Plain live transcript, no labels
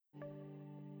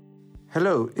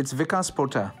Hello, it's Vikas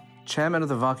Pota, Chairman of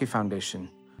the Vaki Foundation.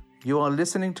 You are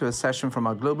listening to a session from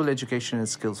our Global Education and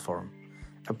Skills Forum,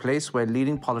 a place where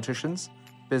leading politicians,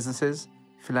 businesses,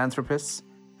 philanthropists,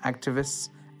 activists,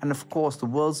 and of course the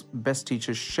world's best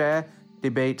teachers share,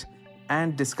 debate,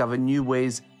 and discover new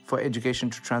ways for education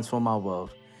to transform our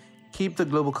world. Keep the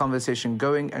global conversation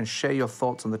going and share your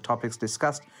thoughts on the topics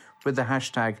discussed with the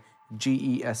hashtag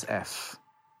GESF.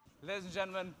 Ladies and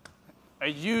gentlemen,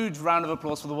 a huge round of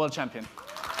applause for the world champion.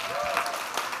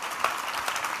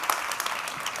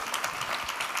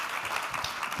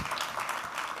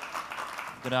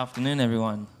 Good afternoon,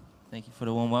 everyone. Thank you for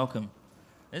the warm welcome.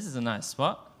 This is a nice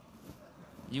spot.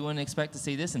 You wouldn't expect to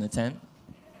see this in a tent.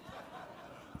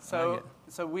 So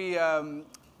we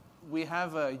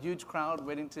have a huge crowd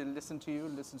waiting to listen to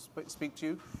you, speak to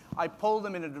you. I polled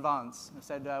them in advance. I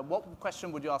said, what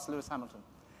question would you ask Lewis Hamilton?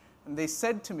 And they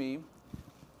said to me,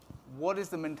 what is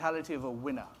the mentality of a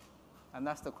winner? And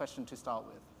that's the question to start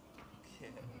with.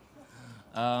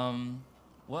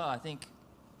 Well, I think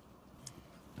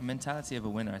the mentality of a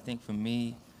winner, I think for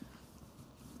me,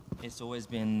 it's always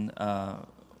been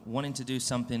wanting to do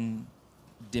something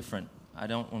different. I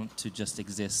don't want to just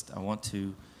exist. I want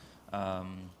to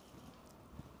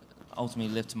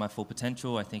ultimately live to my full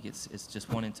potential. I think it's just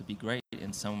wanting to be great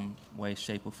in some way,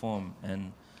 shape, or form.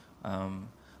 And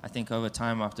I think over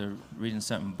time, after reading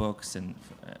certain books and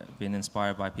being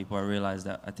inspired by people, I realized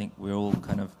that I think we're all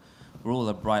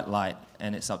a bright light,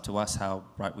 and it's up to us how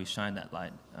bright we shine that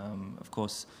light. Of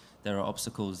course, there are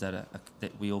obstacles that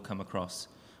we all come across,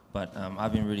 but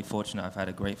I've been really fortunate. I've had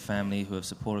a great family who have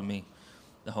supported me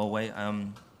the whole way.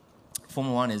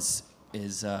 Formula One is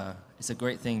it's a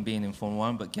great thing being in Formula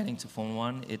One, but getting to Formula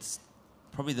One, it's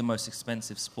probably the most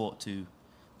expensive sport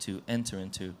to enter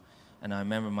into. And I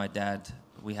remember my dad,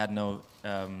 we had no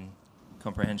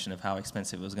comprehension of how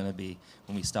expensive it was going to be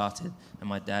when we started. And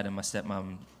my dad and my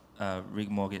stepmom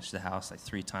remortgaged the house like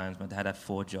 3 times. My dad had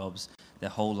 4 jobs. Their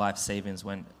whole life savings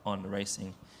went on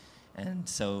racing. And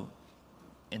so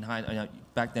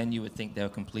back then you would think they were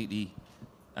completely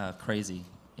crazy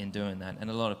in doing that.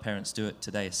 And a lot of parents do it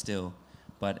today still.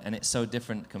 And it's so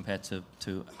different compared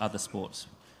to other sports.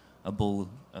 A bull,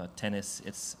 tennis,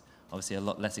 it's obviously a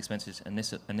lot less expensive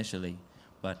initially,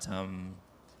 but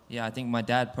I think my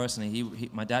dad personally,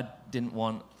 my dad didn't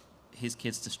want his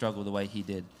kids to struggle the way he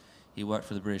did. He worked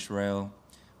for the British Rail.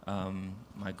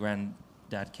 My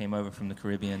granddad came over from the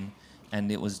Caribbean,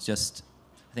 and I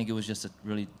think it was just a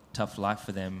really tough life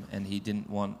for them, and he didn't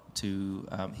want to.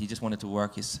 He just wanted to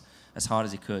work as hard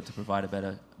as he could to provide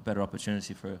a better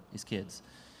opportunity for his kids,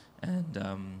 and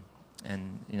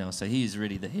so he's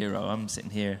really the hero. I'm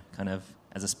sitting here kind of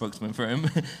as a spokesman for him,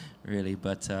 really,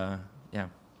 but yeah.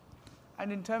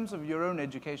 And in terms of your own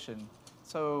education,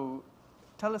 so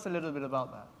tell us a little bit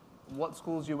about that. What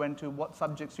schools you went to, what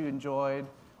subjects you enjoyed.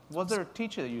 Was there a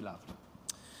teacher that you loved?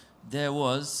 There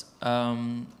was.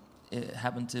 It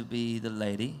happened to be the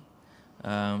lady.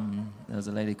 There was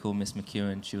a lady called Miss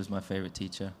McEwen. She was my favorite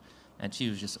teacher. And she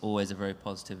was just always a very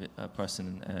positive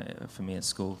person for me at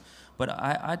school. But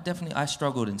I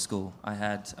struggled in school.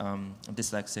 I'm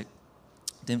dyslexic.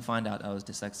 Didn't find out I was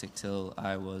dyslexic till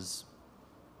I was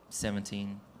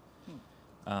 17.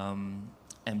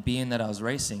 And being that I was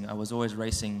racing, I was always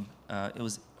racing. I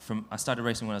started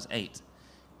racing when I was 8.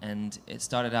 And it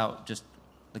started out just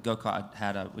the go-kart I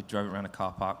had. We drove it around a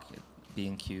car park at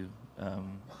B&Q,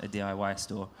 a DIY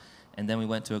store. And then we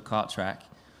went to a kart track.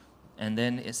 And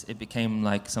then it became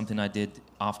like something I did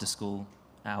after school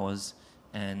hours.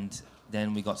 And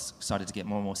then we started to get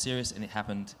more and more serious, and it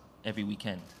happened every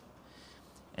weekend.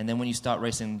 And then when you start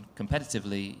racing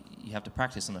competitively, you have to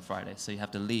practice on a Friday. So you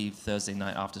have to leave Thursday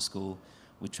night after school.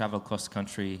 We traveled across the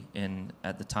country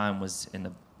at the time was in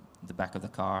the back of the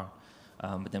car.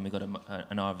 But then we got an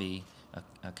RV,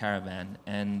 a caravan,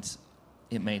 and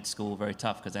it made school very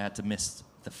tough because I had to miss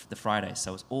the Friday.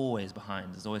 So I was always behind.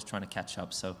 I was always trying to catch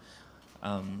up. So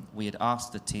we had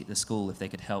asked the school if they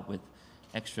could help with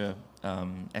extra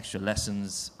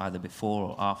lessons either before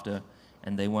or after,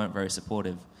 and they weren't very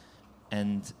supportive.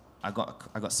 And I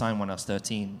got signed when I was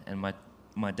 13, and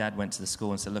my dad went to the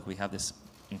school and said, look, we have this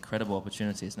incredible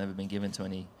opportunity. It's never been given to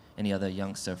any other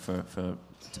youngster to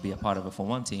be a part of a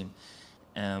Formula 1 team.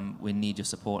 We need your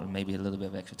support and maybe a little bit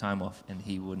of extra time off, and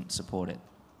he wouldn't support it.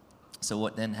 So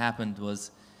what then happened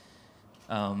was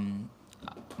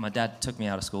my dad took me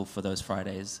out of school for those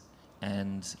Fridays,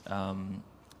 and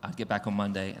I'd get back on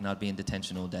Monday, and I'd be in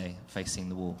detention all day facing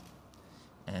the wall.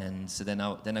 And so then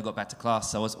I got back to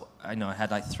class. So I had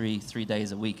like three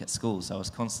days a week at school, so I was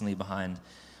constantly behind.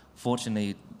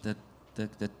 Fortunately, the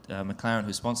McLaren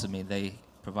who sponsored me, they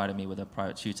provided me with a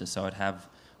private tutor, so I'd have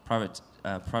private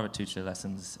tutor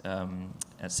lessons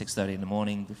at 6:30 in the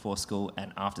morning before school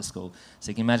and after school.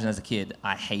 So you can imagine, as a kid,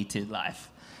 I hated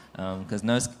life because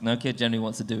no kid generally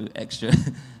wants to do extra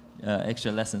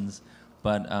lessons.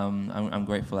 But I'm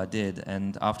grateful I did.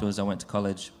 And afterwards, I went to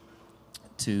college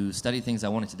to study things I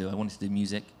wanted to do. I wanted to do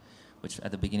music, which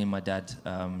at the beginning my dad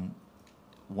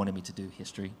wanted me to do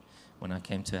history when I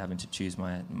came to having to choose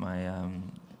my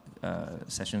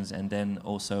sessions, and then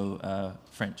also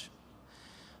French.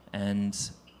 And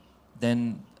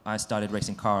then I started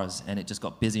racing cars, and it just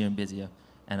got busier and busier,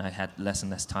 and I had less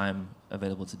and less time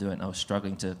available to do it, and I was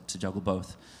struggling to juggle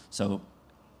both. So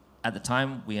at the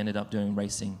time, we ended up doing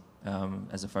racing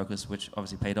as a focus, which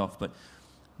obviously paid off, but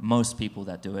most people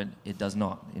that do it, it does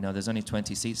not. You know, there's only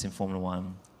 20 seats in Formula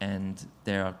One, and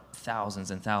there are thousands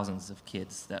and thousands of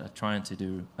kids that are trying to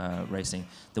do racing.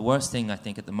 The worst thing, I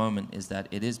think, at the moment is that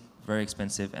it is very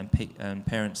expensive, and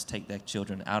parents take their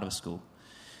children out of school.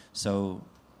 So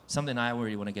something I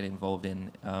really want to get involved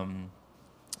in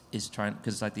is trying,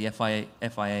 because like the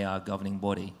FIA, our governing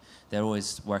body, they're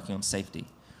always working on safety.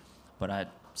 But I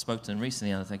spoke to them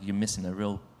recently, and I think you're missing a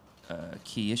real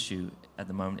key issue at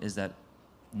the moment, is that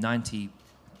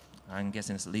I'm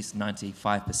guessing it's at least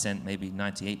 95%, maybe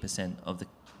 98% of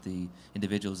the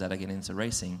individuals that are getting into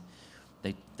racing,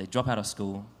 they drop out of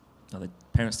school, or the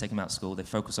parents take them out of school, they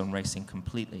focus on racing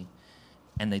completely,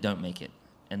 and they don't make it.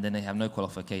 And then they have no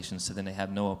qualifications, so then they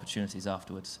have no opportunities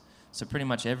afterwards. So pretty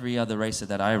much every other racer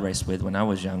that I raced with when I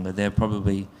was younger, they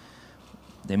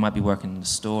might be working in the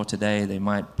store today,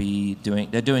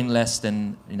 they're doing less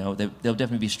than, they'll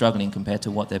definitely be struggling compared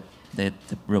to what their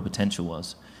real potential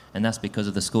was. And that's because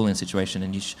of the schooling situation,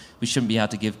 and we shouldn't be able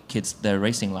to give kids their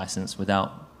racing license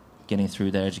without getting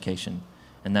through their education,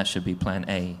 and that should be plan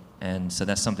A. And so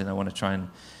that's something I want to try and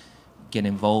get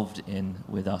involved in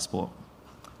with our sport.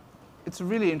 It's a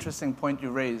really interesting point you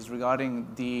raised regarding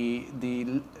the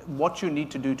what you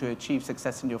need to do to achieve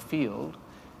success in your field.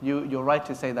 You're right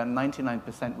to say that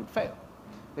 99% would fail,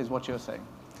 is what you're saying.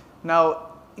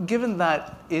 Now, given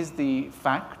that is the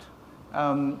fact,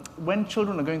 when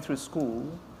children are going through school,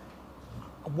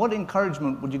 what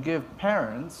encouragement would you give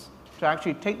parents to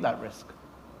actually take that risk?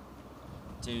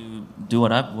 To do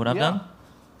what I've done?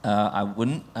 I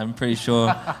wouldn't. I'm pretty sure.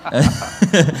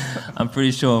 I'm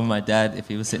pretty sure my dad, if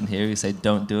he was sitting here, he'd say,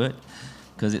 "Don't do it,"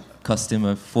 because it cost him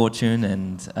a fortune,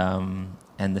 and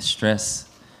the stress.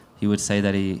 He would say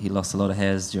that he lost a lot of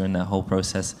hairs during that whole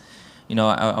process.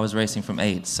 I was racing from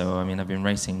 8, so I mean I've been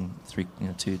racing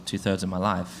two-thirds of my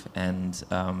life, and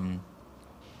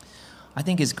I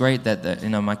think it's great that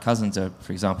my cousins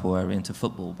for example, are into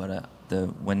football, but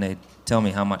when they tell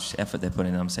me how much effort they're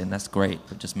putting in, I'm saying that's great,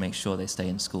 but just make sure they stay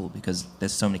in school, because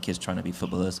there's so many kids trying to be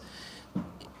footballers.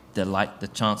 The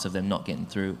chance of them not getting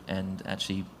through and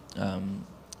actually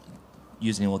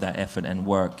using all that effort and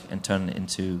work and turning it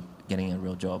into getting a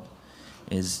real job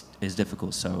is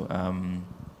difficult. So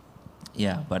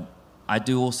but I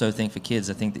do also think for kids,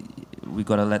 I think that we've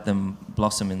got to let them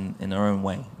blossom in their own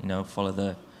way. Follow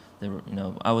the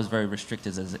I was very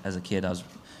restricted as a kid.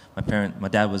 My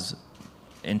dad was,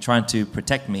 in trying to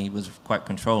protect me, was quite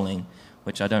controlling,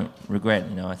 which I don't regret.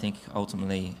 I think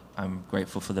ultimately I'm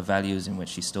grateful for the values in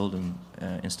which he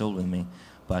instilled with me.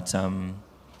 But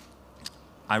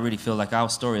I really feel like our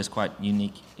story is quite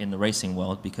unique in the racing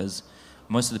world, because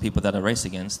most of the people that I race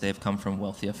against, they've come from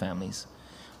wealthier families.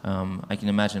 I can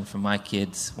imagine for my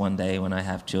kids one day when I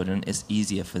have children, it's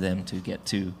easier for them to get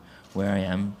to where I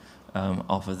am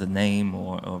off of the name,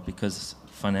 or because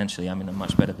financially I'm in a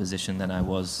much better position than I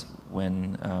was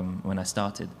when I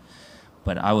started.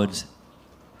 But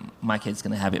my kid's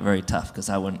going to have it very tough, because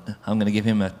I'm going to give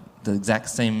him the exact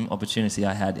same opportunity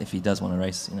I had if he does want to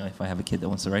race. If I have a kid that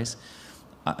wants to race.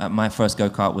 My first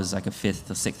go-kart was like a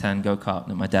 5th or 6th hand go-kart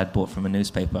that my dad bought from a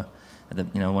newspaper,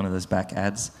 one of those back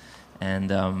ads, and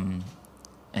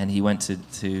he went to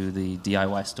the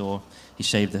DIY store. He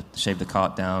shaved the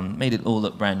cart down, made it all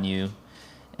look brand new,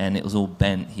 and it was all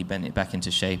bent. He bent it back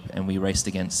into shape, and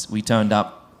we turned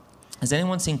up. Has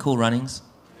anyone seen Cool Runnings?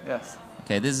 Yes.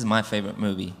 Okay, this is my favorite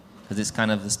movie, because it's kind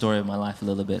of the story of my life a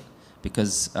little bit,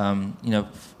 because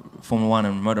Formula One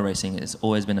and motor racing has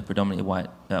always been a predominantly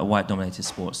white-dominated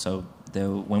sport. So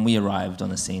when we arrived on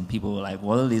the scene, people were like,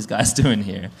 "What are these guys doing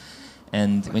here?"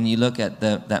 And when you look at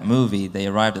that movie, they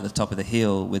arrived at the top of the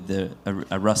hill with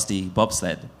a rusty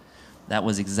bobsled. That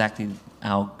was exactly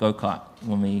our go-kart.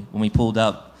 When we pulled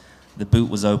up, the boot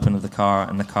was open of the car,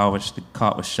 and the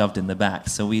cart was shoved in the back.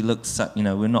 So we looked,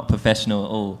 we're not professional at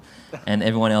all, and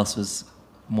everyone else was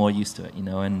more used to it,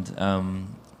 And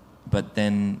but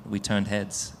then we turned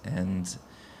heads, and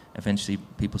eventually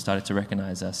people started to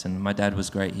recognize us. And my dad was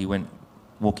great. He went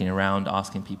walking around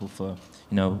asking people for,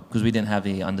 because we didn't have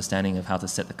the understanding of how to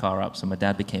set the car up. So my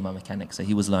dad became our mechanic. So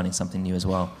he was learning something new as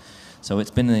well. So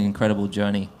it's been an incredible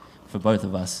journey for both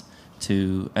of us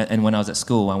and when I was at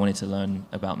school, I wanted to learn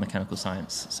about mechanical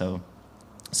science. So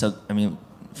I mean,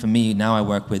 for me, now I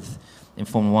work in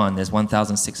Formula One, there's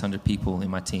 1,600 people in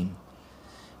my team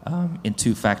in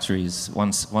 2 factories.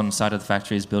 One side of the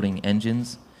factory is building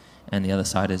engines, and the other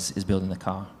side is building the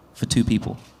car for 2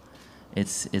 people.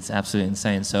 It's absolutely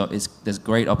insane. So there's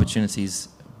great opportunities,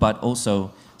 but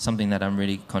also something that I'm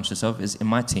really conscious of is in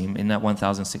my team, in that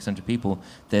 1,600 people,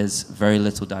 there's very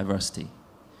little diversity.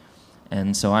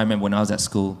 And so I remember when I was at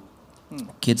school,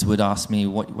 kids would ask me,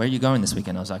 where are you going this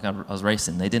weekend? I was like, I was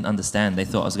racing. They didn't understand. They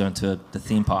thought I was going to the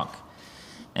theme park.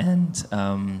 And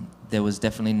there was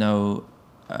definitely no,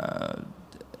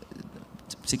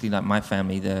 particularly like my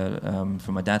family,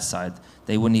 from my dad's side,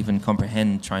 they wouldn't even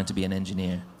comprehend trying to be an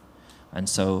engineer. And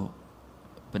so,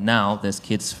 but now there's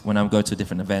kids, when I go to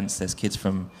different events, there's kids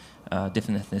from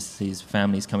different ethnicities,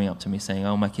 families coming up to me saying,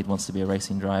 oh, my kid wants to be a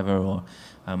racing driver, or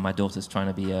my daughter's trying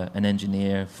to be an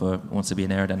engineer, wants to be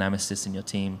an aerodynamicist in your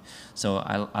team. So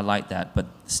I like that, but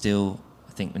still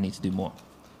I think we need to do more.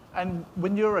 And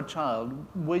when you were a child,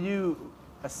 were you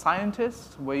a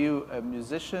scientist? Were you a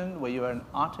musician? Were you an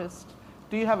artist?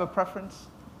 Do you have a preference?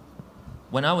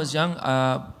 When I was young,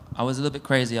 I was a little bit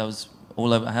crazy. I was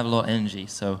all over. I have a lot of energy,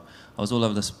 so I was all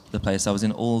over the place. I was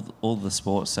in all the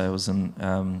sports. So I was in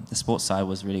the sports side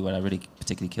was really what I really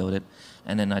particularly killed it.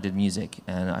 And then I did music,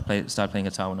 and I started playing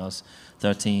guitar when I was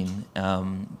 13.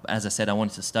 As I said, I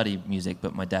wanted to study music,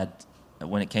 but my dad,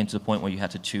 when it came to the point where you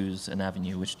had to choose an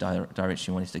avenue, which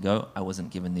direction you wanted to go, I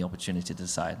wasn't given the opportunity to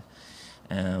decide.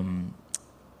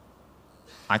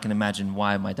 I can imagine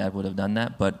why my dad would have done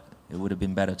that, but it would have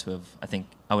been better to have, I think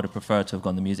I would have preferred to have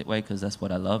gone the music way, because that's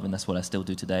what I love and that's what I still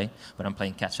do today, but I'm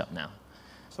playing catch up now.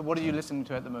 So what are you listening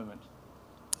to at the moment?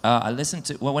 I listened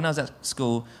to, when I was at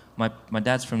school, my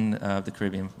dad's from the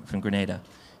Caribbean, from Grenada,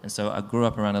 and so I grew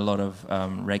up around a lot of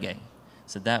reggae.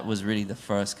 So that was really the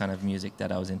first kind of music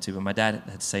that I was into. But my dad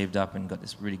had saved up and got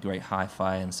this really great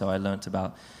hi-fi, and so I learnt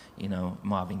about,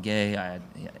 Marvin Gaye, I had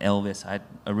Elvis, I had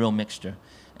a real mixture.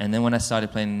 And then when I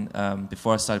started playing,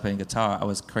 before I started playing guitar, I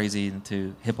was crazy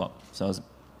into hip-hop. So I was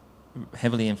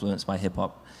heavily influenced by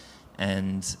hip-hop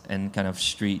and kind of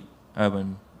street,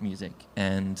 urban music.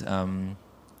 And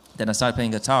then I started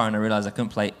playing guitar, and I realized I couldn't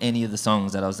play any of the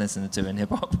songs that I was listening to in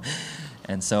hip-hop.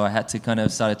 And so I had to kind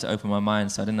of started to open my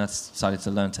mind. So I started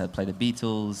to learn to play the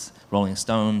Beatles, Rolling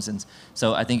Stones. And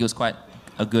so I think it was quite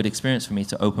a good experience for me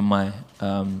to open my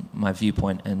my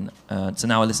viewpoint. And so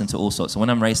now I listen to all sorts. So when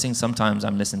I'm racing, sometimes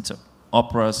I'm listening to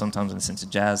opera, sometimes I listen to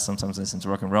jazz, sometimes I listen to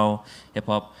rock and roll,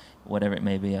 hip-hop, whatever it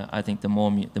may be. I think the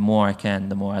more I can,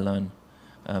 the more I learn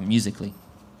musically.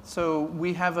 So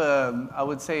we have I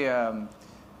would say,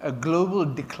 a global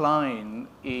decline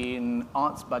in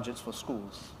arts budgets for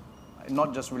schools.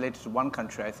 Not just related to one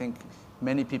country. I think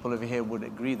many people over here would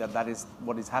agree that is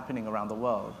what is happening around the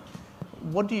world.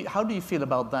 How do you feel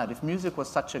about that? If music was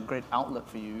such a great outlet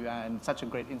for you and such a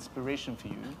great inspiration for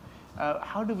you,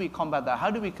 how do we combat that? How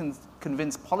do we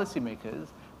convince policymakers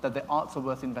that the arts are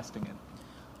worth investing in?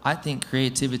 I think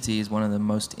creativity is one of the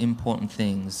most important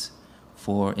things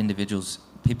for individuals,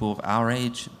 people of our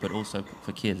age, but also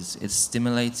for kids. It's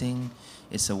stimulating.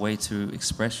 It's a way to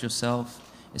express yourself.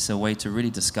 It's a way to really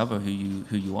discover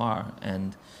who you are.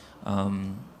 And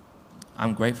I'm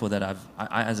grateful that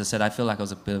as I said, I feel like I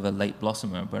was a bit of a late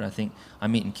blossomer, but I think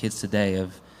I'm meeting kids today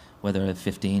of whether they're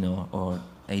 15 or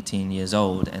 18 years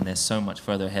old, and they're so much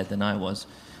further ahead than I was.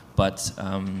 But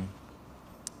I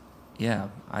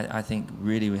think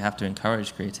really we have to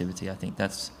encourage creativity. I think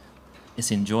it's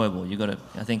enjoyable.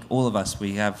 I think all of us,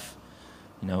 we have,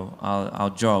 our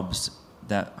jobs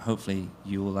that hopefully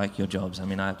you will like your jobs. I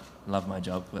mean, I love my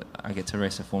job, but I get to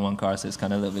race a Formula 1 car, so it's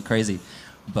kind of a little bit crazy.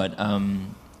 But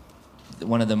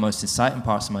one of the most exciting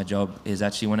parts of my job is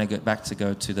actually when I get back to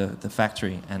go to the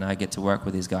factory and I get to work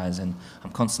with these guys, and I'm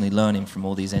constantly learning from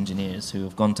all these engineers who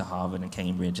have gone to Harvard and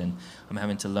Cambridge, and I'm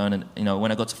having to learn. And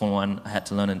when I got to Formula 1, I had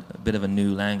to learn a bit of a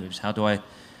new language. How do I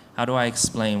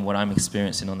explain what I'm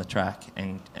experiencing on the track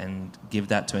and give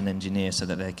that to an engineer so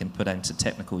that they can put that into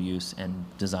technical use and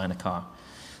design a car?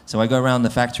 So I go around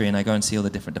the factory and I go and see all the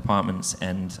different departments,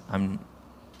 and I'm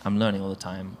learning all the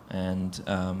time.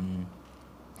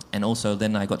 And also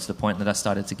then I got to the point that I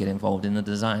started to get involved in the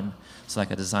design. So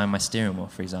like I designed my steering wheel,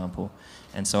 for example.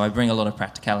 And so I bring a lot of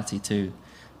practicality to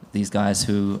these guys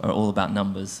who are all about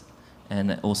numbers,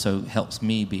 and it also helps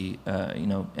me be,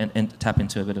 and tap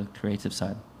into a bit of the creative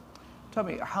side. Tell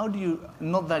me, how do you,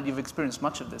 not that you've experienced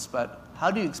much of this, but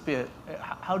how do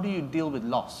you deal with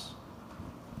loss?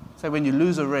 So when you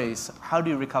lose a race, how do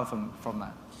you recover from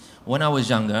that? When I was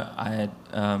younger, I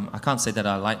can't say that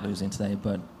I like losing today,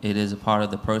 but it is a part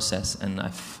of the process. And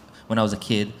when I was a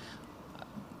kid,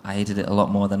 I hated it a lot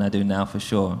more than I do now, for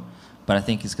sure. But I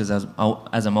think it's because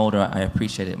as I'm older, I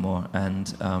appreciate it more.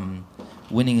 And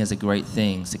winning is a great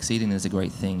thing, succeeding is a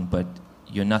great thing, but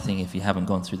you're nothing if you haven't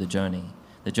gone through the journey.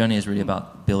 The journey is really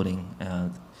about building.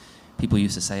 People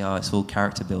used to say, oh, it's all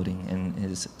character building, and it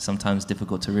is sometimes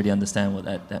difficult to really understand what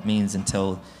that means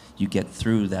until you get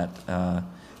through that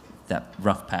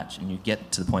rough patch and you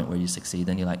get to the point where you succeed.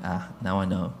 Then you're like, now I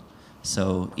know.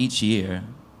 So each year,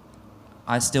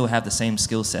 I still have the same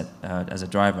skill set as a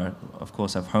driver. Of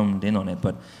course, I've honed in on it,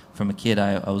 but from a kid,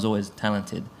 I was always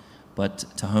talented. But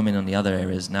to home in on the other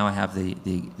areas, now I have the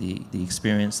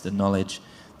experience, the knowledge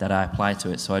that I apply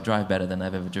to it. So I drive better than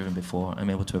I've ever driven before.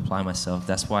 I'm able to apply myself.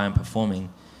 That's why I'm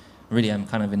performing. Really, I'm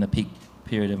kind of in the peak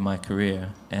period of my career,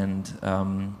 and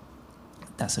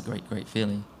that's a great, great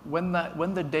feeling. When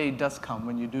the day does come,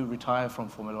 when you do retire from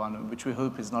Formula One, which we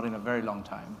hope is not in a very long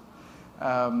time,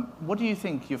 what do you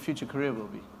think your future career will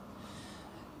be?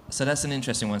 So that's an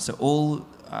interesting one. So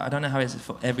I don't know how it's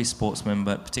for every sportsman,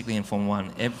 but particularly in Formula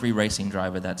One, every racing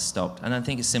driver that's stopped, and I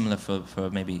think it's similar for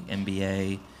maybe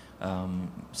NBA,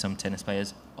 some tennis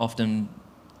players. Often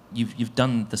you've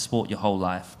done the sport your whole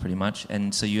life pretty much,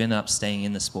 and so you end up staying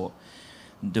in the sport,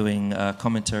 doing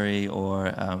commentary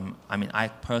or, I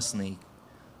personally,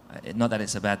 not that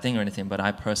it's a bad thing or anything, but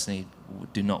I personally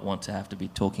do not want to have to be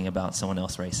talking about someone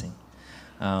else racing.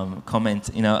 A lot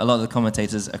of the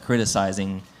commentators are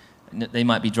criticizing, they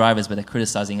might be drivers, but they're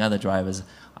criticizing other drivers.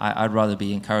 I'd rather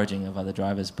be encouraging of other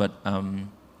drivers, but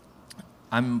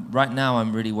right now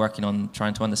I'm really working on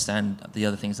trying to understand the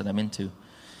other things that I'm into,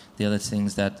 the other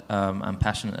things that I'm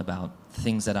passionate about,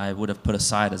 things that I would have put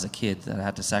aside as a kid that I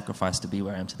had to sacrifice to be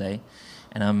where I am today.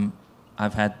 And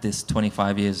I've had this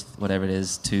 25 years, whatever it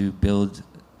is, to build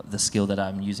the skill that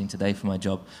I'm using today for my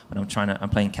job, but I'm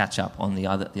playing catch up on the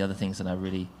other things that I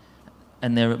really,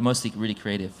 and they're mostly really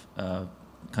creative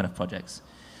kind of projects.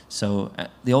 So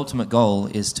the ultimate goal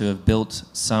is to have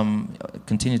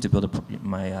continue to build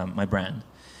my brand,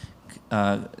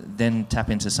 then tap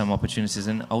into some opportunities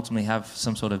and ultimately have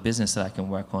some sort of business that I can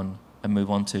work on and move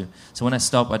on to. So when I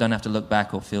stop, I don't have to look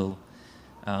back or feel,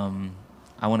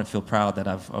 I want to feel proud that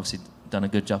I've obviously done a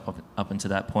good job up until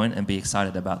that point and be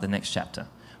excited about the next chapter,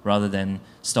 rather than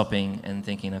stopping and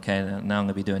thinking, okay, now I'm going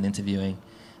to be doing interviewing.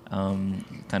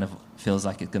 Kind of feels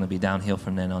like it's going to be downhill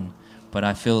from then on. But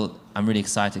I'm really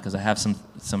excited because I have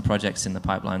some projects in the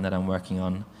pipeline that I'm working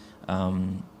on,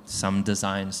 some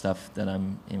design stuff that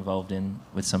I'm involved in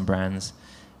with some brands,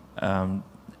 and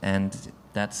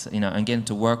that's, and getting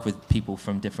to work with people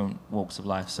from different walks of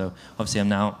life. So obviously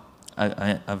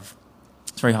it's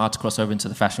very hard to cross over into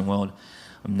the fashion world.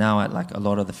 I'm now at like a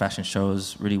lot of the fashion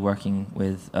shows, really working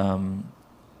with,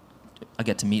 I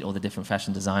get to meet all the different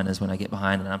fashion designers when I get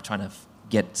behind, and I'm trying to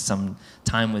get some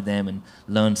time with them and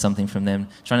learn something from them,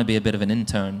 trying to be a bit of an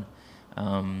intern.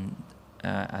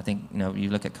 I think, you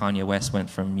look at Kanye West, went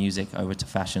from music over to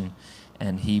fashion,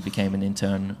 and he became an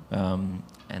intern.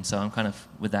 And so I'm kind of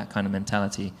with that kind of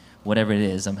mentality. Whatever it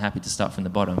is, I'm happy to start from the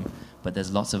bottom, but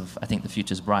there's I think the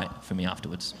future's bright for me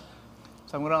afterwards.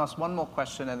 So I'm going to ask one more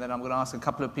question, and then I'm going to ask a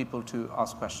couple of people to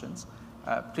ask questions.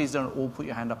 Please don't all put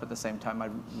your hand up at the same time. I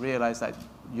realize that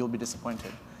you'll be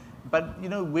disappointed. But,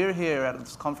 we're here at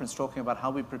this conference talking about how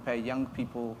we prepare young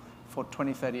people for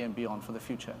 2030 and beyond, for the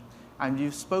future. And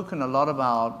you've spoken a lot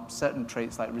about certain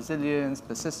traits like resilience,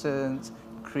 persistence,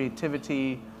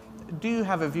 creativity. Do you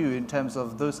have a view in terms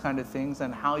of those kind of things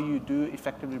and how you do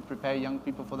effectively prepare young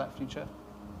people for that future?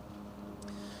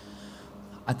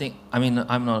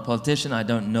 I'm not a politician. I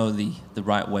don't know the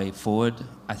right way forward.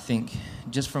 I think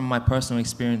just from my personal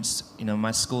experience,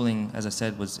 my schooling, as I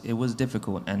said, was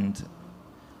difficult. And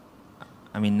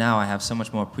now I have so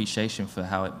much more appreciation for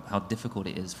how difficult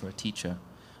it is for a teacher.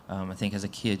 I think as a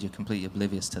kid, you're completely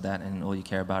oblivious to that, and all you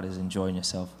care about is enjoying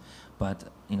yourself. But,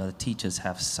 the teachers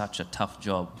have such a tough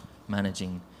job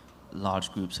managing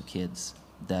large groups of kids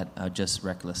that are just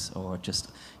reckless or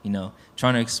just,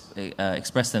 trying to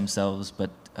express themselves, but,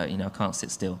 can't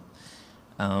sit still.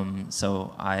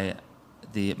 So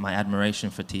my admiration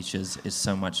for teachers is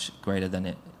so much greater than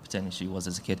it potentially was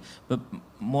as a kid. But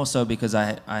more so because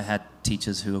I had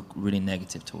teachers who were really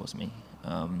negative towards me.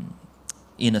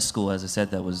 In a school, as I said,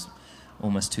 there was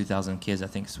almost 2,000 kids. I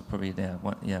think it's probably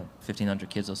 1,500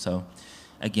 kids or so.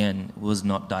 Again, it was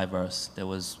not diverse. There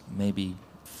was maybe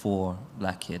 4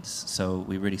 black kids, so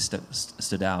we really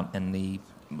stood out. And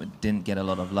didn't get a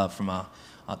lot of love from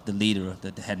the leader,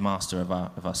 the headmaster of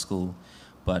our school.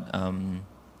 But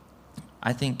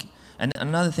I think, and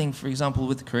another thing, for example,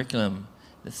 with the curriculum,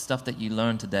 the stuff that you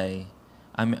learn today,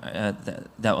 that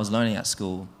I was learning at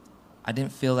school, I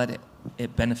didn't feel that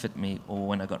it benefited me or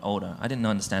when I got older. I didn't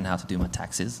understand how to do my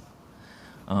taxes.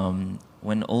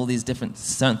 When all these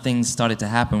certain things started to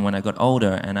happen when I got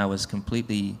older, and I was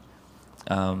completely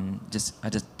I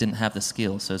just didn't have the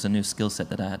skill. So it's a new skill set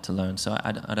that I had to learn. So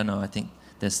I don't know. I think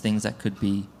there's things that could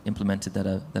be implemented that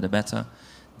are better.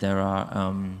 There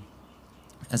are,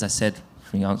 as I said,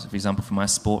 for example, for my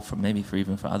sport,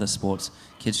 even for other sports,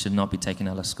 kids should not be taken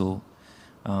out of school.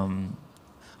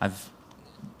 I've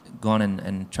gone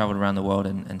and traveled around the world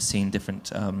and seen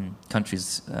different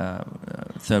countries,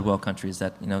 third world countries,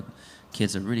 that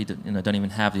kids are really don't even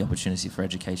have the opportunity for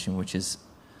education, which is,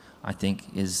 I think,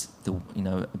 is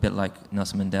a bit like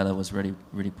Nelson Mandela was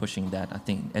really pushing that. I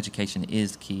think education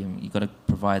is key, and you've got to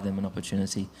provide them an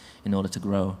opportunity in order to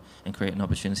grow and create an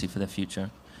opportunity for their future.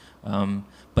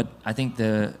 But I think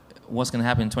what's going to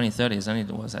happen in 2030 is only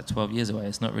 12 years away.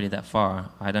 It's not really that far.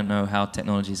 I don't know how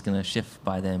technology is going to shift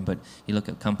by then, but you look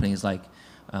at companies like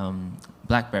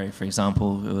BlackBerry, for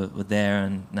example, who were there,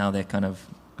 and now they're kind of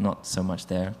not so much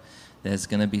there. There's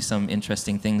going to be some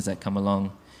interesting things that come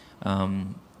along.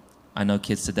 I know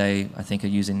kids today, I think, are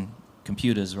using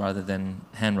computers rather than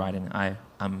handwriting.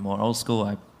 I'm more old school.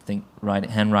 I think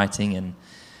handwriting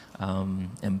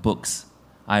and books.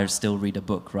 I still read a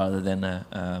book rather than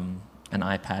an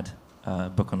iPad,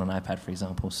 book on an iPad, for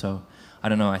example. So I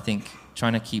don't know. I think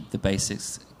trying to keep the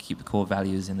basics, keep the core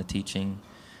values in the teaching,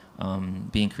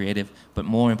 being creative, but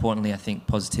more importantly, I think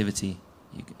positivity.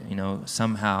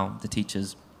 Somehow the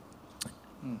teachers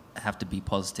have to be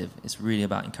positive. It's really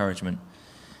about encouragement.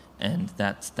 And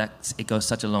it goes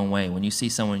such a long way. When you see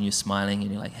someone, you're smiling,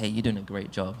 and you're like, hey, you're doing a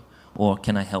great job, or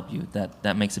can I help you?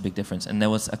 That makes a big difference. And there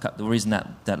was the reason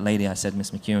that lady, I said,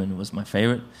 Miss McEwen, was my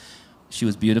favorite. She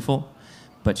was beautiful,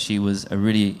 but she was a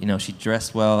really, she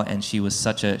dressed well, and she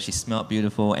smelled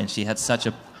beautiful, and she had such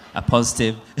a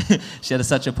positive, she had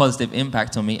such a positive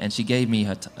impact on me, and she gave me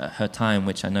her time,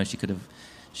 which I know she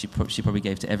probably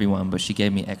gave to everyone, but she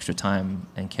gave me extra time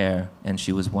and care, and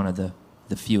she was one of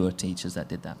the fewer teachers that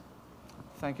did that.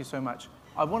 Thank you so much.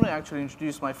 I want to actually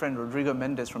introduce my friend Rodrigo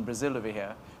Mendes from Brazil over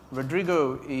here.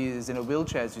 Rodrigo is in a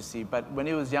wheelchair, as you see, but when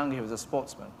he was young, he was a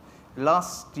sportsman.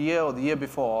 Last year or the year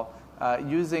before,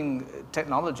 using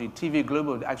technology, TV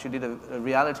Global actually did a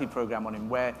reality program on him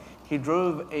where he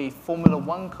drove a Formula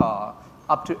One car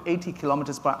up to 80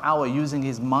 kilometers per hour using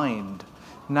his mind.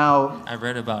 Now, I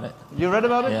read about it. You read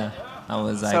about it? Yeah. I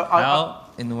was like, how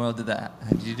in the world how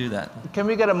did you do that? Can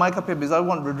we get a mic up here, because I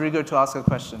want Rodrigo to ask a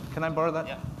question. Can I borrow that?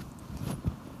 Yeah.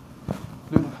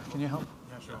 Luke, can you help?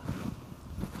 Yeah, sure.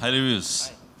 Hi, Lewis.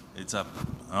 Hi. It's an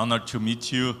honor to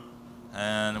meet you.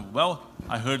 And, well,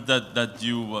 I heard that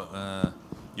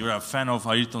you're a fan of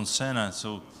Ayrton Senna.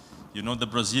 So, the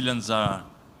Brazilians are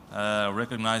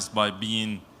recognized by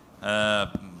being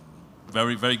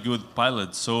very, very good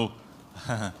pilots. So,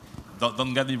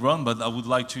 don't get me wrong, but I would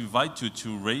like to invite you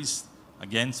to race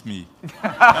against me.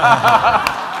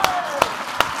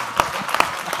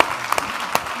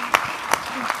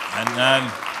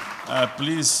 and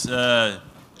please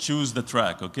choose the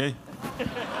track, okay?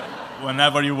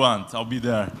 Whenever you want, I'll be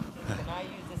there. Can I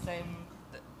use the same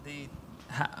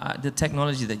the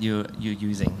technology that you're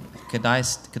using? Could I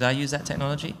use that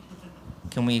technology?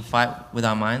 Can we fight with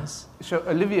our minds? Sure,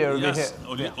 Olivier over yes,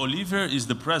 here. Olivier is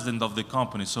the president of the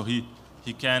company, so he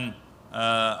can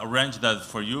arrange that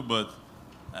for you, but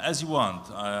as you want.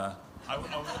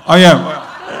 Oh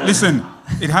yeah, listen,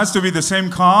 it has to be the same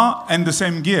car and the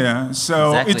same gear, so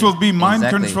exactly. It will be mind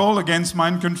control against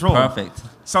mind control. Perfect.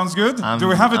 Sounds good? Do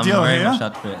we have a deal very here? Much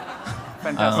up for it.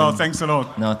 Fantastic. Thanks a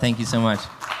lot. No, thank you so much.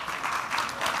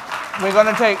 We're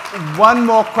going to take one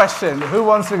more question. Who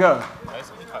wants to go?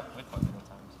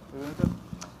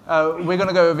 We're going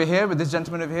to go over here with this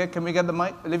gentleman over here. Can we get the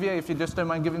mic? Olivier, if you just don't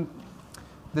mind giving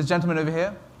this gentleman over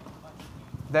here.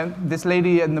 Then this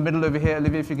lady in the middle over here.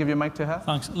 Olivia, if you give your mic to her.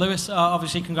 Thanks. Lewis,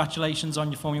 obviously congratulations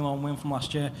on your Formula 1 win from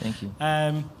last year. Thank you.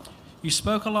 You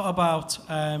spoke a lot about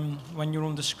when you're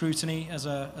under scrutiny as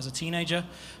a teenager.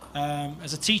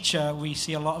 As a teacher, we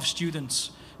see a lot of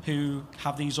students who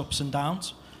have these ups and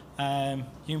downs.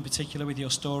 You in particular with your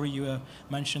story, you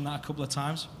mentioned that a couple of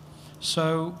times.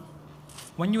 So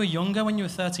when you were younger, when you were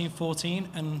 13, 14,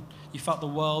 and you felt the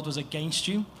world was against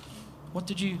you, what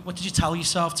did you tell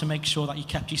yourself to make sure that you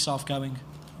kept yourself going?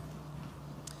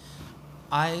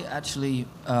 I actually,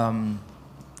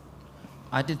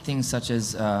 I did things such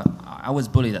as, I was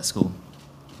bullied at school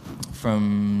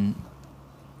from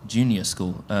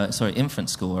infant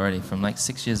school already. From like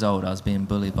 6 years old, I was being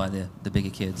bullied by the bigger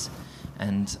kids.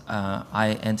 And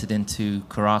I entered into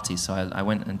karate, so I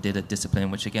went and did a discipline,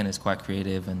 which again is quite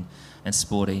creative and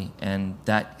sporty, and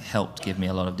that helped give me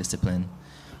a lot of discipline.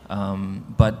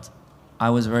 But I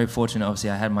was very fortunate, obviously.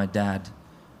 I had my dad,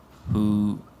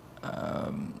 who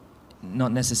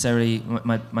not necessarily,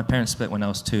 my parents split when I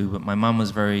was 2, but my mum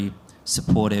was very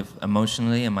supportive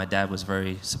emotionally, and my dad was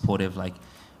very supportive, like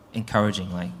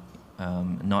encouraging, like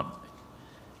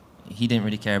he didn't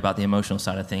really care about the emotional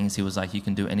side of things. He was like, you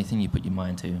can do anything you put your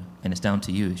mind to, and it's down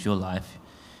to you. It's your life.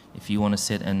 If you want to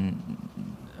sit and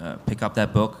pick up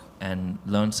that book and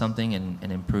learn something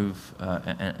and improve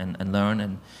and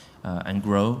learn and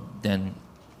grow, then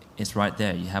it's right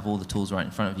there. You have all the tools right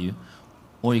in front of you.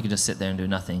 Or you can just sit there and do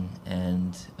nothing,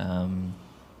 and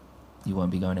you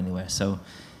won't be going anywhere. So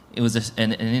it was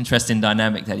an interesting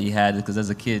dynamic that he had, because as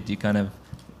a kid, you kind of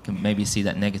can maybe see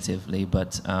that negatively.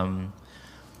 But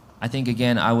I think,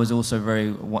 again, I was also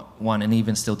very one, and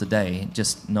even still today,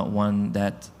 just not one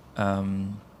that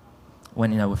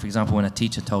when, for example, when a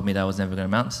teacher told me that I was never going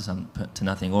to amount to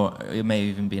nothing, or it may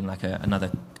even been like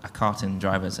another carton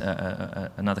driver's,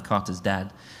 another carter's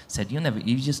dad said, you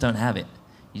just don't have it.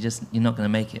 You're not going to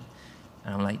make it.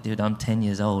 And I'm like, dude, I'm 10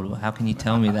 years old. How can you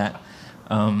tell me that?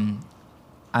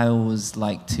 I always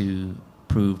like to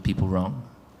prove people wrong.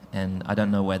 And I don't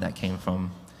know where that came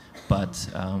from, but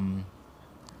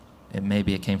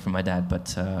maybe it came from my dad,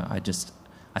 but I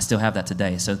still have that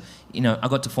today. So, I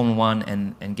got to Formula One,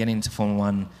 and getting into Formula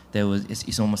One,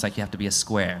 it's almost like you have to be a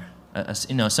square, a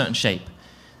certain shape.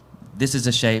 This is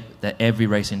a shape that every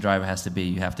racing driver has to be.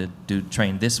 You have to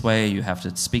train this way, you have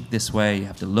to speak this way, you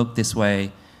have to look this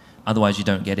way, otherwise you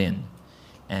don't get in.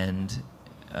 And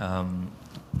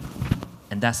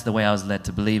that's the way I was led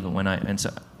to believe it.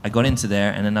 So I got into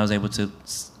there, and then I was able to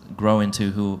grow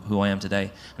into who I am today.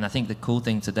 And I think the cool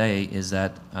thing today is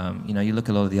that you look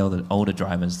at a lot of the older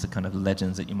drivers, the kind of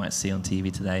legends that you might see on TV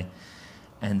today,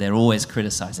 and they're always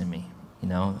criticizing me.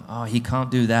 Oh, he can't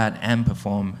do that and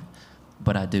perform,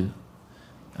 but I do.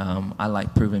 I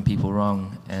like proving people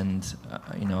wrong, and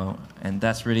and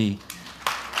that's really.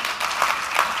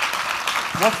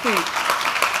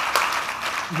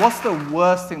 What's the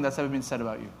worst thing that's ever been said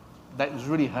about you that has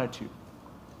really hurt you?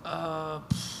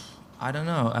 I don't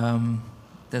know.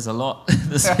 There's a lot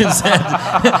that's been said.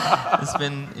 It's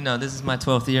been, this is my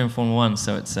 12th year in Formula One,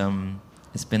 so it's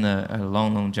been a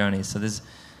long, long journey. So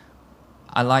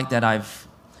I like that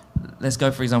let's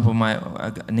go, for example,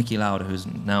 Niki Lauda, who's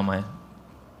now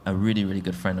a really, really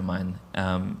good friend of mine,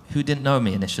 who didn't know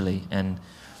me initially, and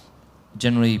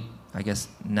generally, I guess,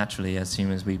 naturally, as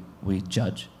humans, we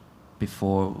judge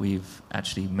before we've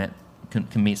actually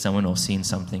can meet someone or seen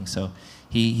something. So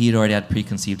he'd already had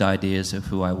preconceived ideas of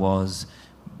who I was,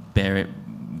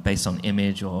 based on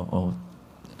image or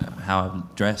how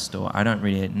I've dressed, or I don't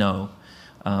really know,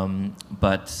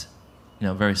 but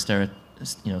very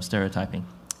stereotyping.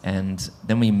 And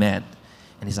then we met,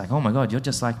 and he's like, "Oh my God, you're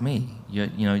just like me."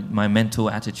 My mental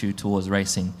attitude towards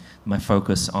racing, my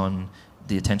focus on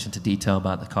the attention to detail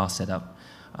about the car setup,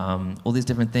 all these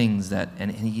different things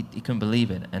and he couldn't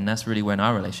believe it, and that's really when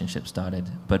our relationship started.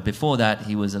 But before that,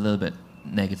 he was a little bit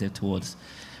negative towards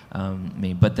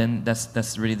me. But then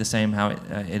that's really the same how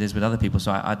it is with other people.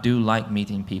 So I do like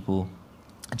meeting people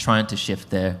and trying to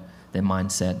shift their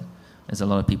mindset. There's a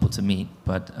lot of people to meet,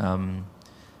 but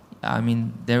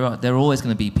there are always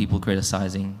going to be people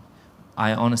criticizing.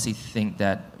 I honestly think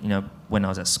that when I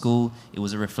was at school, it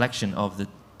was a reflection of the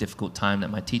difficult time that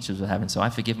my teachers were having. So I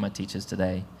forgive my teachers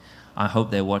today. I hope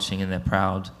they're watching and they're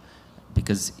proud,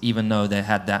 because even though they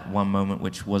had that one moment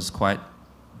which was quite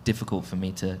difficult for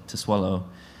me to swallow,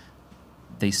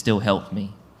 they still helped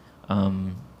me.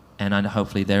 And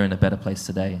hopefully they're in a better place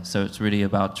today. So it's really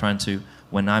about trying to,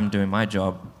 when I'm doing my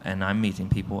job and I'm meeting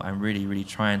people, I'm really, really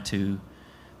trying to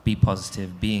be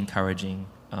positive, be encouraging.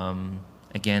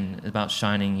 Again, about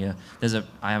shining.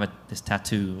 I have this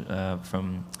tattoo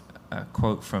from a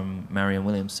quote from Marianne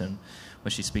Williamson,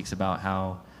 where she speaks about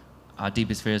how our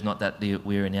deepest fear is not that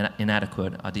we're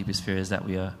inadequate. Our deepest fear is that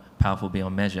we are powerful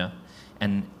beyond measure.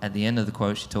 And at the end of the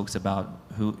quote, she talks about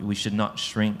who we should not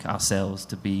shrink ourselves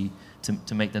to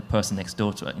make the person next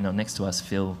to us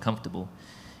feel comfortable.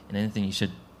 And anything, you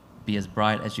should be as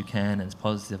bright as you can, and as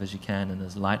positive as you can, and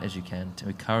as light as you can, to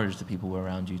encourage the people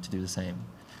around you to do the same.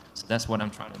 So that's what I'm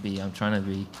trying to be. I'm trying to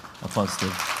be a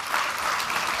positive.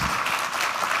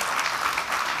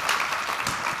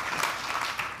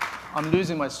 I'm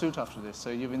losing my suit after this,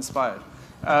 so you've inspired.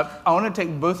 I want to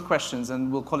take both questions,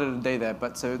 and we'll call it a day there.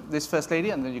 But so this first lady,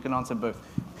 and then you can answer both.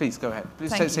 Please go ahead.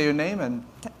 Please say your name and.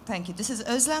 Thank you. This is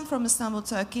Özlem from Istanbul,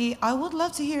 Turkey. I would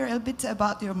love to hear a bit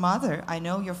about your mother. I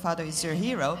know your father is your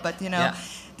hero, but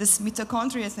this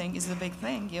mitochondria thing is a big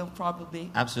thing. You'll probably...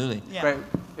 Absolutely. Yeah. Great.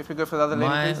 If we go for the other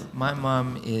lady, please. My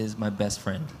mom is my best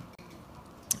friend.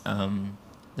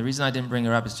 The reason I didn't bring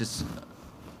her up is just,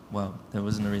 well, there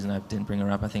wasn't a reason I didn't bring her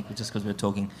up. I think just because we were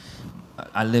talking.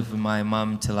 I lived with my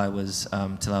mom till I was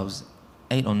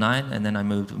 8 or 9, and then I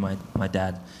moved with my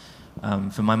dad.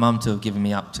 For my mom to have given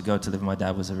me up to go to live with my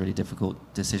dad was a really difficult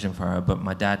decision for her. But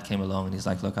my dad came along and he's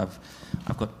like, look, I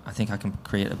think I can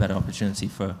create a better opportunity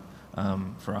for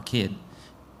our kid,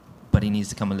 but he needs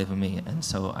to come and live with me. And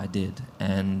so I did.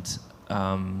 And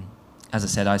as I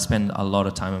said, I spend a lot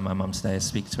of time with my mum today. I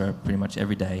speak to her pretty much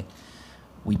every day.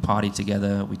 We party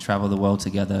together. We travel the world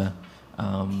together.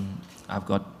 I've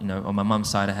got, on my mum's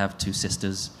side, I have 2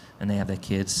 sisters, and they have their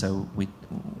kids. So we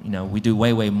do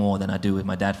way more than I do with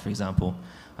my dad, for example.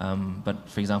 But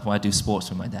for example, I do sports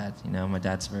with my dad. My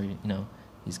dad's very,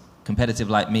 he's competitive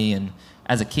like me. And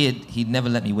as a kid, he'd never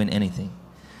let me win anything.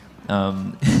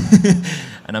 And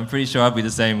I'm pretty sure I'll be the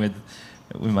same with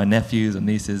my nephews or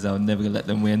nieces. I'll never let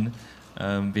them win,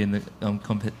 being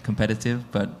competitive.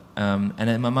 But and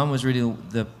then my mum was really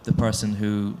the person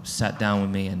who sat down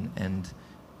with me and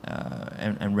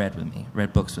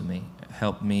read books with me,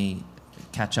 helped me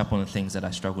catch up on the things that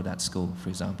I struggled at school, for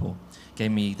example, gave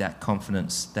me that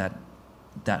confidence that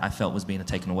I felt was being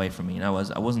taken away from me. I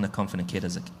wasn't a confident kid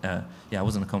I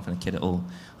wasn't a confident kid at all.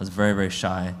 I was very, very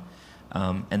shy.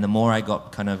 And the more I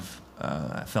got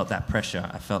I felt that pressure,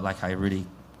 I felt like I really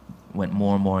went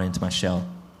more and more into my shell.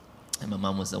 And my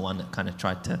mum was the one that kind of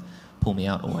tried to pull me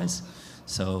out always.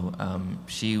 So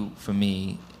she, for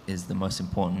me, is the most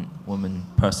important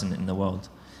person in the world.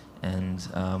 And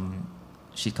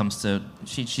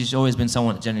she's always been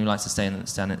someone that genuinely likes to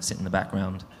sit in the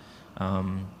background.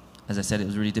 As I said, it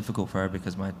was really difficult for her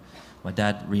because my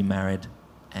dad remarried.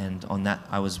 And on that,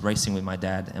 I was racing with my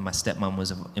dad, and my stepmom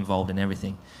was involved in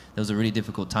everything. There was a really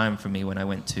difficult time for me when I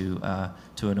went to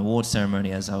an award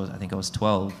ceremony I think I was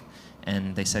 12,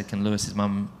 and they said, "Can Lewis's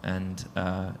mum and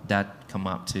dad come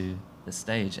up to the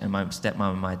stage?" And my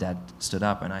stepmom and my dad stood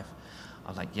up, and I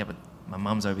was like, "Yeah, but my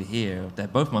mum's over here. They're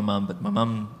both my mum, but my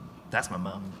mum, that's my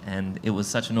mum." And it was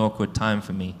such an awkward time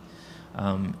for me.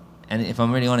 And if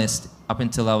I'm really honest, up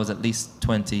until I was at least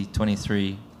 20,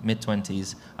 23,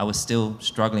 mid-20s, I was still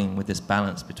struggling with this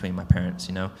balance between my parents,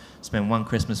 Spend one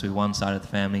Christmas with one side of the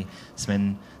family,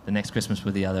 spend the next Christmas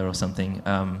with the other or something.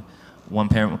 One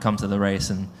parent would come to the race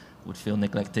and would feel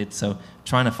neglected. So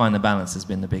trying to find the balance has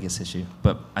been the biggest issue.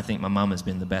 But I think my mum has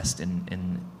been the best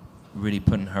in really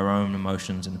putting her own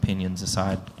emotions and opinions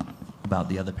aside about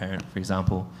the other parent, for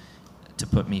example, to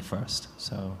put me first.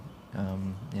 So,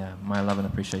 my love and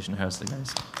appreciation hurts the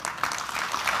guys.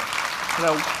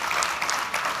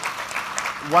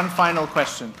 One final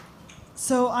question.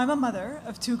 So I'm a mother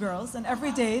of 2 girls, and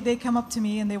every day they come up to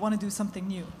me and they want to do something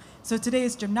new. So today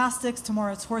is gymnastics,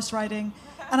 tomorrow it's horse riding.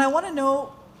 And I want to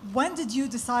know, when did you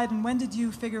decide and when did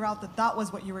you figure out that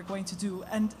was what you were going to do?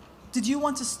 And did you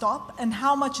want to stop? And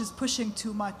how much is pushing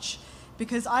too much?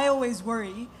 Because I always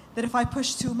worry that if I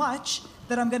push too much,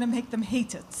 that I'm going to make them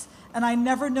hate it. And I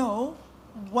never know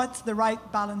what the right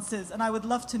balance is. And I would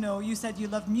love to know, you said you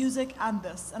love music and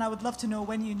this, and I would love to know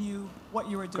when you knew what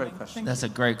you were doing. Great question. That's a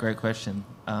great question.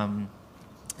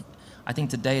 I think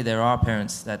today there are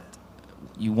parents that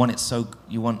you want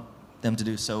them to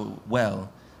do so well,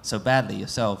 so badly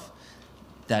yourself,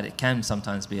 that it can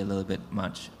sometimes be a little bit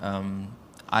much.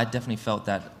 I definitely felt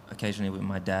that occasionally with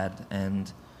my dad,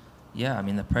 and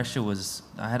the pressure was,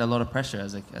 I had a lot of pressure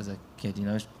as a kid, he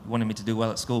wanted me to do well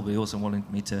at school, but he also wanted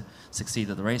me to succeed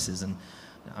at the races, and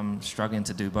I'm struggling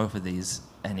to do both of these,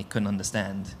 and he couldn't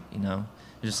understand,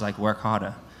 It's just like, work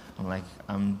harder.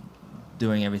 I'm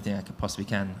doing everything I could possibly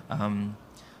can.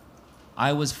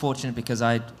 I was fortunate because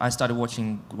I started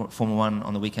watching Formula One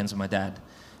on the weekends with my dad,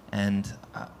 and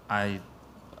I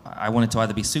wanted to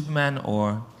either be Superman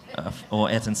or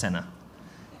Ayrton Senna.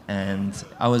 And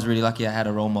I was really lucky I had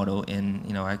a role model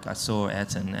I saw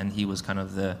Ayrton, and he was kind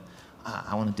of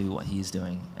I want to do what he's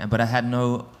doing. But I had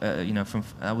no,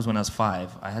 that was when I was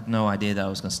 5. I had no idea that I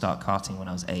was going to start karting when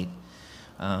I was 8.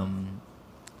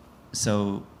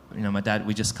 So, my dad,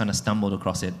 we just kind of stumbled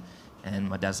across it. And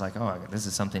my dad's like, oh, this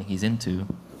is something he's into.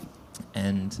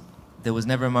 And there was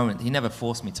never a moment, he never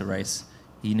forced me to race.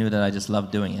 He knew that I just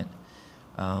loved doing it.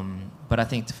 But I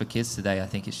think for kids today, I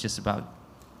think it's just about,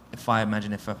 if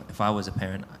I was a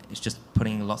parent, it's just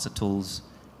putting lots of tools,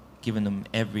 giving them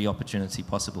every opportunity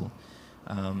possible,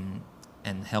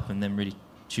 and helping them really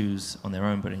choose on their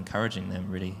own, but encouraging them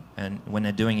really. And when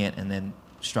they're doing it, and then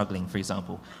struggling, for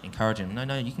example, encouraging them,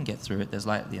 no, you can get through it. There's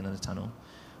light at the end of the tunnel.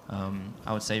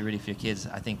 I would say really for your kids,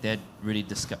 I think they're really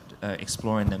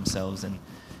exploring themselves and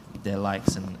their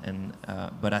likes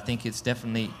but I think it's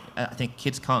definitely, I think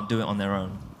kids can't do it on their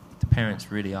own. The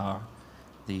parents really are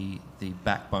the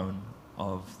backbone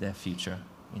of their future,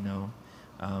 you know.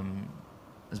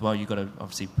 As well, you've got to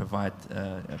obviously provide,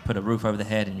 put a roof over the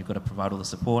head, and you've got to provide all the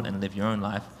support and live your own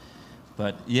life.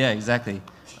 But yeah, exactly.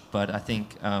 But I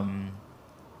think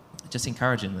just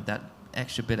encouraging that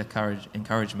extra bit of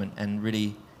encouragement, and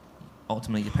really,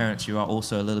 ultimately, your parents, you are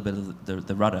also a little bit of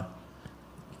the rudder.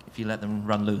 If you let them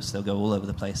run loose, they'll go all over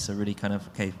the place. So really kind of,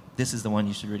 okay, this is the one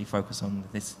you should really focus on.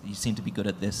 This, you seem to be good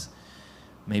at this.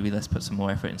 Maybe let's put some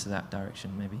more effort into that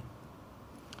direction, maybe.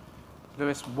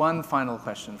 Lewis, one final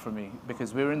question for me,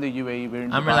 because we're in the UAE, we're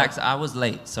in Dubai. I'm relaxed. I was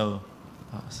late, so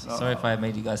sorry if I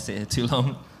made you guys sit here too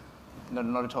long. No,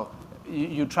 not at all.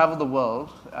 You travel the world,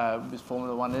 because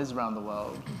Formula One is around the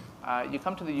world. You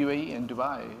come to the UAE and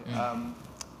Dubai.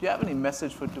 Do you have any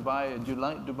message for Dubai? Do you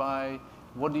like Dubai?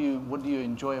 What do you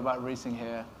enjoy about racing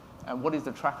here? And what is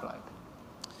the track like?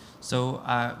 So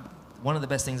one of the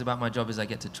best things about my job is I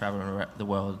get to travel around the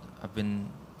world. I've been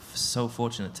so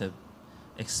fortunate to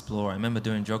explore. I remember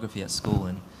doing geography at school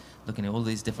and looking at all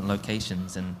these different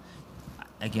locations, and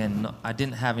again, I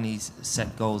didn't have any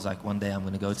set goals like one day I'm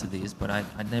going to go to these, but I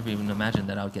never even imagined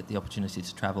that I would get the opportunity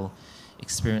to travel,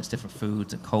 experience different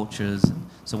foods and cultures. And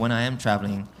so when I am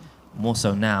traveling, more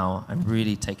so now, I'm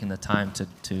really taking the time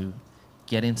to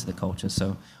get into the culture.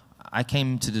 So I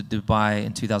came to Dubai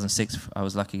in 2006. I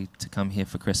was lucky to come here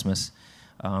for Christmas,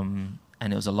 and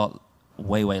it was a lot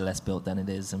way less built than it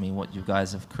is. I mean, what you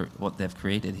guys have what they've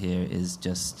created here is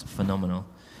just phenomenal.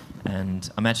 And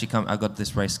I'm actually I got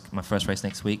this race, my first race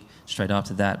next week. Straight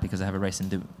after that, because I have a race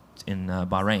in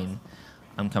Bahrain,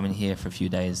 I'm coming here for a few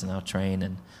days and I'll train.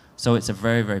 And so it's a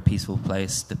very peaceful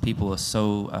place. The people are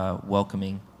so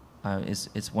welcoming.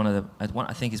 It's one of the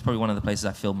I think it's probably one of the places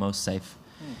I feel most safe.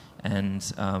 And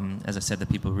as I said, the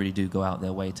people really do go out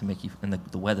their way to make you. And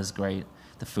the weather's great.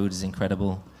 The food is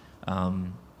incredible.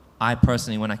 I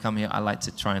personally, when I come here, I like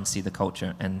to try and see the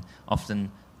culture, and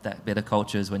often that bit of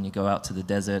culture is when you go out to the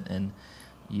desert and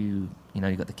you've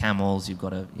got the camels, you've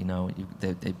got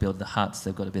they build the huts,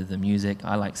 they've got a bit of the music.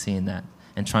 I like seeing that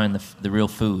and trying the real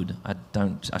food. I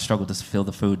struggle to feel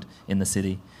the food in the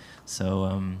city.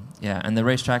 So yeah, and the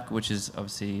racetrack, which is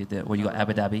obviously where you got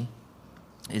Abu Dhabi,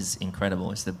 is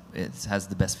incredible. It has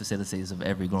the best facilities of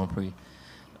every Grand Prix.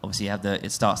 Obviously,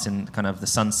 it starts in kind of the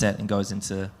sunset and goes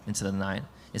into the night.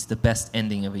 It's the best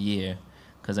ending of a year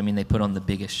because, I mean, they put on the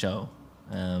biggest show.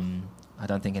 I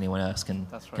don't think anyone else can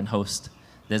host.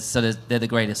 They're the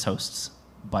greatest hosts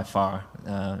by far.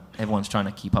 Everyone's trying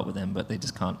to keep up with them, but they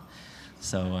just can't.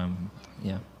 So,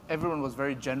 yeah. Everyone was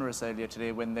very generous earlier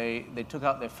today when they took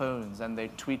out their phones and they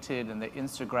tweeted and they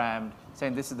Instagrammed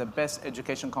saying this is the best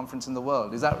education conference in the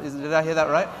world. Did I hear that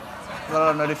right? A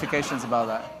lot of notifications about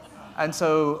that. And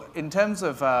so in terms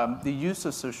of the use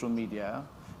of social media,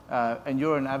 and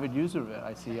you're an avid user of it,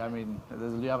 I see. I mean,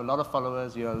 you have a lot of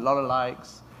followers, you have a lot of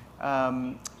likes.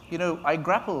 I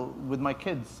grapple with my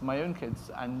own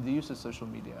kids, and the use of social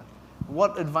media.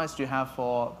 What advice do you have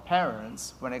for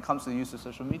parents when it comes to the use of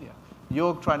social media?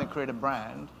 You're trying to create a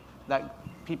brand that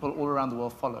people all around the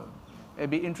world follow. It'd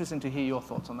be interesting to hear your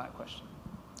thoughts on that question.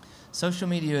 Social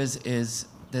media is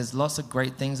there's lots of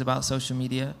great things about social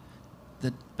media.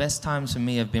 The best times for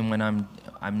me have been when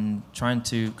I'm trying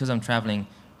to, because I'm traveling,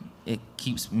 it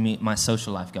keeps my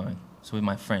social life going. So with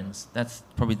my friends, that's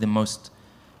probably the most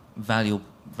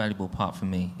valuable part for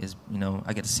me. Is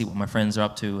I get to see what my friends are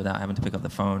up to without having to pick up the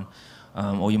phone,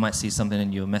 or you might see something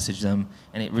and you message them,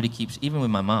 and it really keeps. Even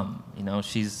with my mum,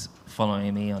 she's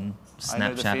following me on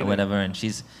Snapchat or whatever, and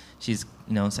she's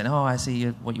saying, "Oh, I see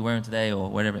what you're wearing today," or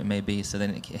whatever it may be. So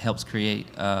then it helps create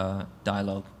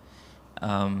dialogue.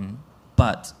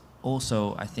 But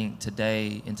also, I think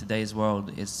in today's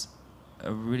world, is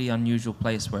a really unusual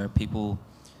place where people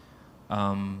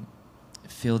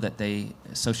feel that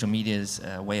social media is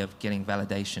a way of getting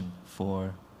validation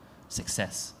for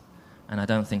success, and I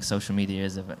don't think social media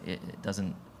it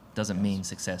doesn't mean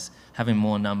success. Having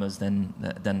more numbers than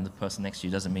the person next to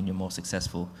you doesn't mean you're more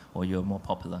successful or you're more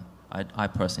popular. I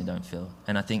personally don't feel,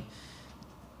 and I think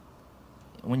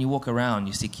when you walk around,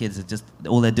 you see kids that just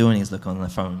all they're doing is look on their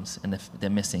phones, and they're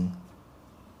missing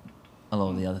a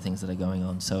lot of the other things that are going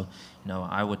on. So,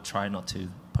 I would try not to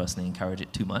personally encourage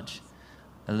it too much.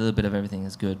 A little bit of everything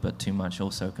is good, but too much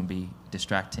also can be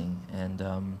distracting. And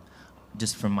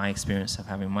just from my experience of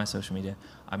having my social media,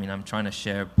 I mean, I'm trying to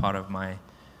share part of my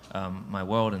my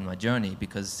world and my journey,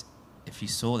 because if you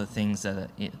saw the things the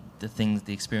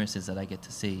experiences that I get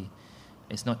to see,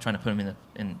 it's not trying to put them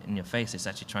in your face. It's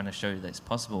actually trying to show you that it's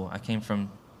possible. I came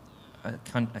from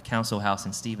a council house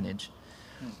in Stevenage,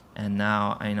 and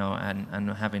now I'm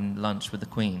having lunch with the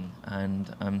Queen,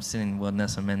 and I'm sitting with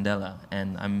Nelson Mandela,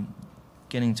 and I'm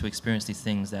getting to experience these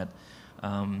things that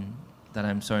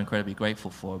I'm so incredibly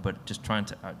grateful for. But just trying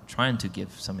to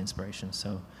give some inspiration.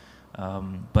 So,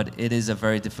 but it is a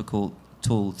very difficult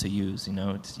tool to use.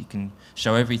 You can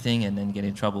show everything and then get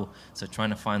in trouble. So trying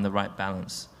to find the right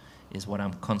balance is what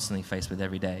I'm constantly faced with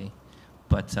every day.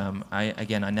 But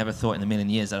I never thought in a million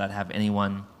years that I'd have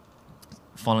anyone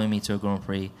following me to a Grand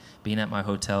Prix, being at my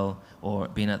hotel, or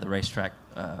being at the racetrack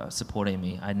supporting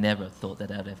me. I never thought that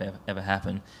would ever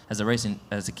happen. As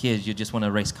a kid, you just want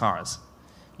to race cars.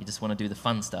 You just want to do the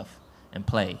fun stuff and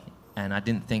play. And I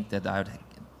didn't think that I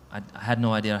had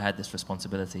no idea I had this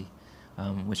responsibility,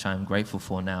 which I'm grateful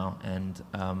for now. And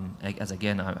I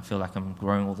feel like I'm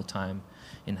growing all the time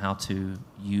in how to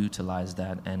utilize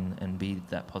that and be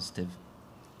that positive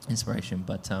inspiration.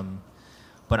 But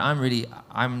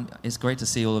it's great to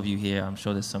see all of you here. I'm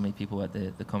sure there's so many people at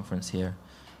the conference here.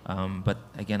 But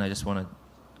again, I just want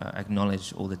to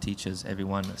acknowledge all the teachers,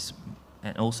 everyone,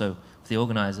 and also the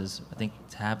organizers. I think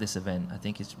to have this event, I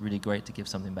think it's really great to give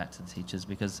something back to the teachers,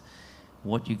 because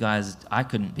I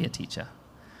couldn't be a teacher.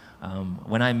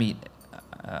 When I meet,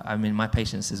 my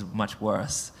patience is much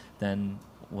worse than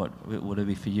what would it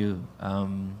be for you.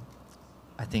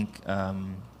 I think,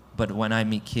 but when I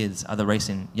meet kids, other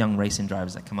young racing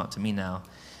drivers that come up to me now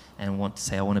and want to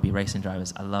say, I want to be racing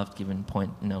drivers, I love giving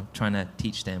trying to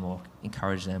teach them or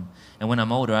encourage them. And when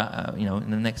I'm older, in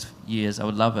the next years, I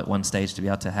would love at one stage to be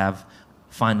able to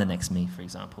find the next me, for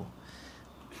example.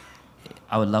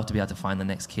 I would love to be able to find the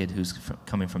next kid who's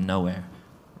coming from nowhere,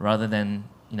 rather than,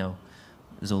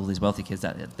 there's all these wealthy kids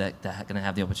that are going to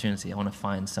have the opportunity. I want to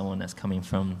find someone that's coming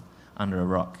from under a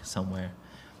rock somewhere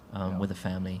with a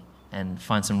family and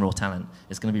find some raw talent.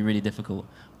 It's going to be really difficult,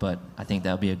 but I think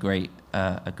that'll be a great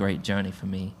journey for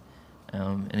me.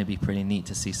 And it'd be pretty neat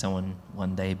to see someone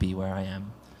one day be where I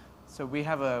am. So we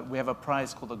have a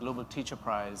prize called the Global Teacher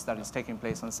Prize that is taking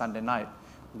place on Sunday night,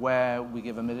 where we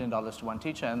give $1 million to one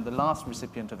teacher, and the last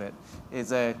recipient of it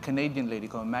is a Canadian lady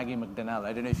called Maggie McDonnell.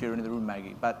 I don't know if you're in the room,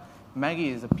 Maggie, but Maggie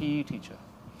is a PE teacher.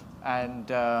 And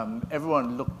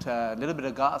everyone looked a little bit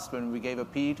aghast when we gave a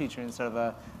PE teacher instead of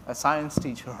a science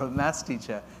teacher or a maths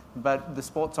teacher. But the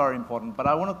sports are important. But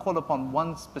I want to call upon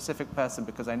one specific person,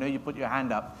 because I know you put your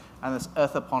hand up, and there's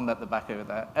Eartha Pond at the back over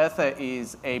there. Eartha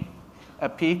is a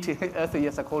PE teacher. Eartha,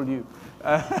 yes, I called you.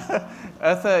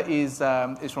 Eartha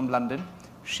is from London.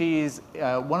 She's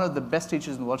one of the best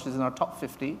teachers in the world. She's in our top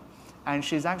 50. And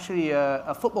she's actually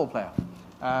a football player.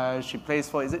 She plays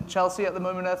for, is it Chelsea at the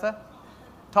moment, Eartha?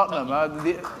 Tottenham.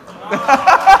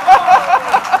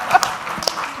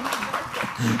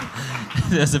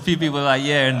 There's a few people like,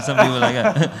 yeah, and some people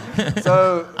like,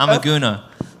 So I'm a gooner,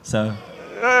 so.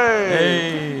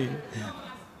 Hey.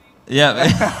 Yeah.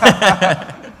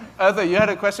 Eartha, you had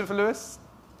a question for Lewis?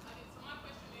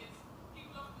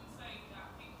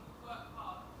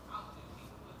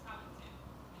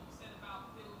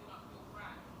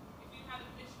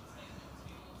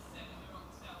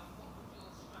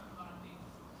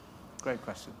 Great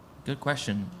question. Good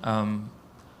question.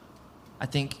 I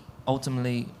think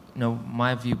ultimately,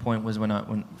 my viewpoint was when,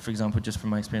 for example, just from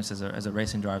my experience as a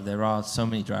racing driver, there are so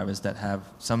many drivers that have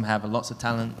lots of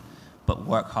talent, but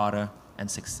work harder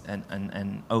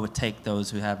and overtake those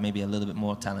who have maybe a little bit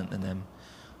more talent than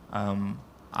them.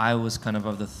 I was kind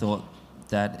of the thought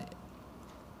that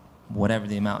whatever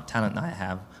the amount of talent I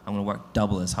have, I'm going to work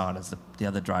double as hard as the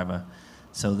other driver,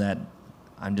 so that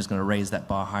I'm just going to raise that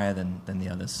bar higher than the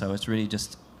others. So it's really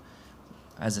just,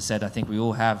 as I said, I think we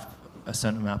all have a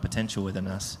certain amount of potential within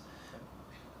us,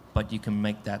 but you can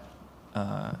make that,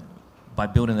 by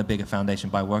building a bigger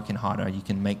foundation, by working harder, you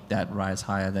can make that rise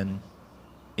higher than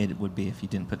it would be if you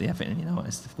didn't put the effort in.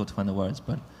 It's difficult to find the words,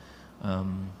 but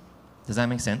does that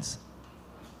make sense?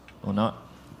 Or not?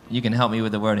 You can help me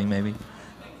with the wording, maybe.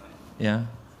 Yeah?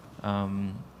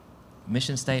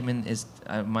 Mission statement is,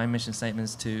 my mission statement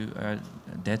is to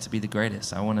dare to be the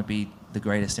greatest. I want to be the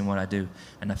greatest in what I do.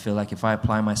 And I feel like if I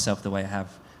apply myself the way I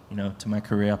have, to my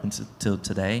career up until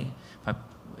today,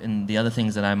 and the other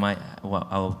things that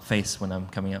I'll face when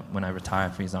I retire,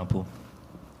 for example,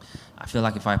 I feel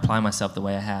like if I apply myself the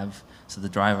way I have, so the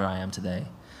driver I am today,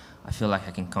 I feel like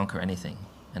I can conquer anything.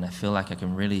 And I feel like I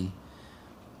can really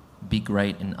be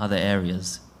great in other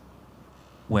areas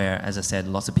where, as I said,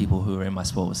 lots of people who are in my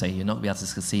sport will say, you're not going to be able to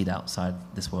succeed outside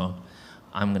this world.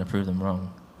 I'm going to prove them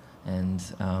wrong. And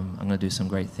I'm going to do some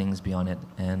great things beyond it.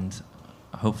 And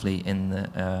hopefully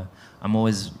I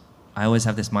always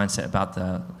have this mindset about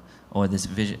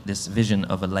this vision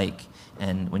of a lake,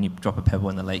 and when you drop a pebble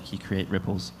in the lake, you create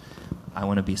ripples. I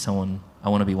want to be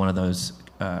one of those,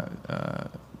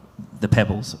 the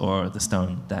pebbles or the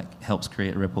stone that helps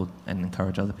create a ripple and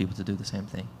encourage other people to do the same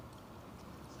thing.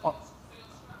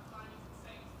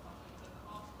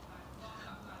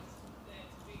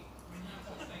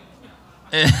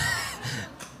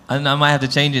 And I might have to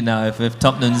change it now if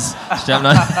Tottenham's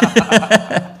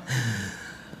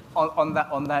on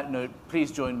that note,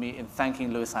 please join me in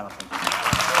thanking Lewis Hamilton.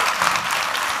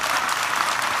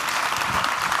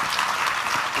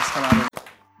 Just come out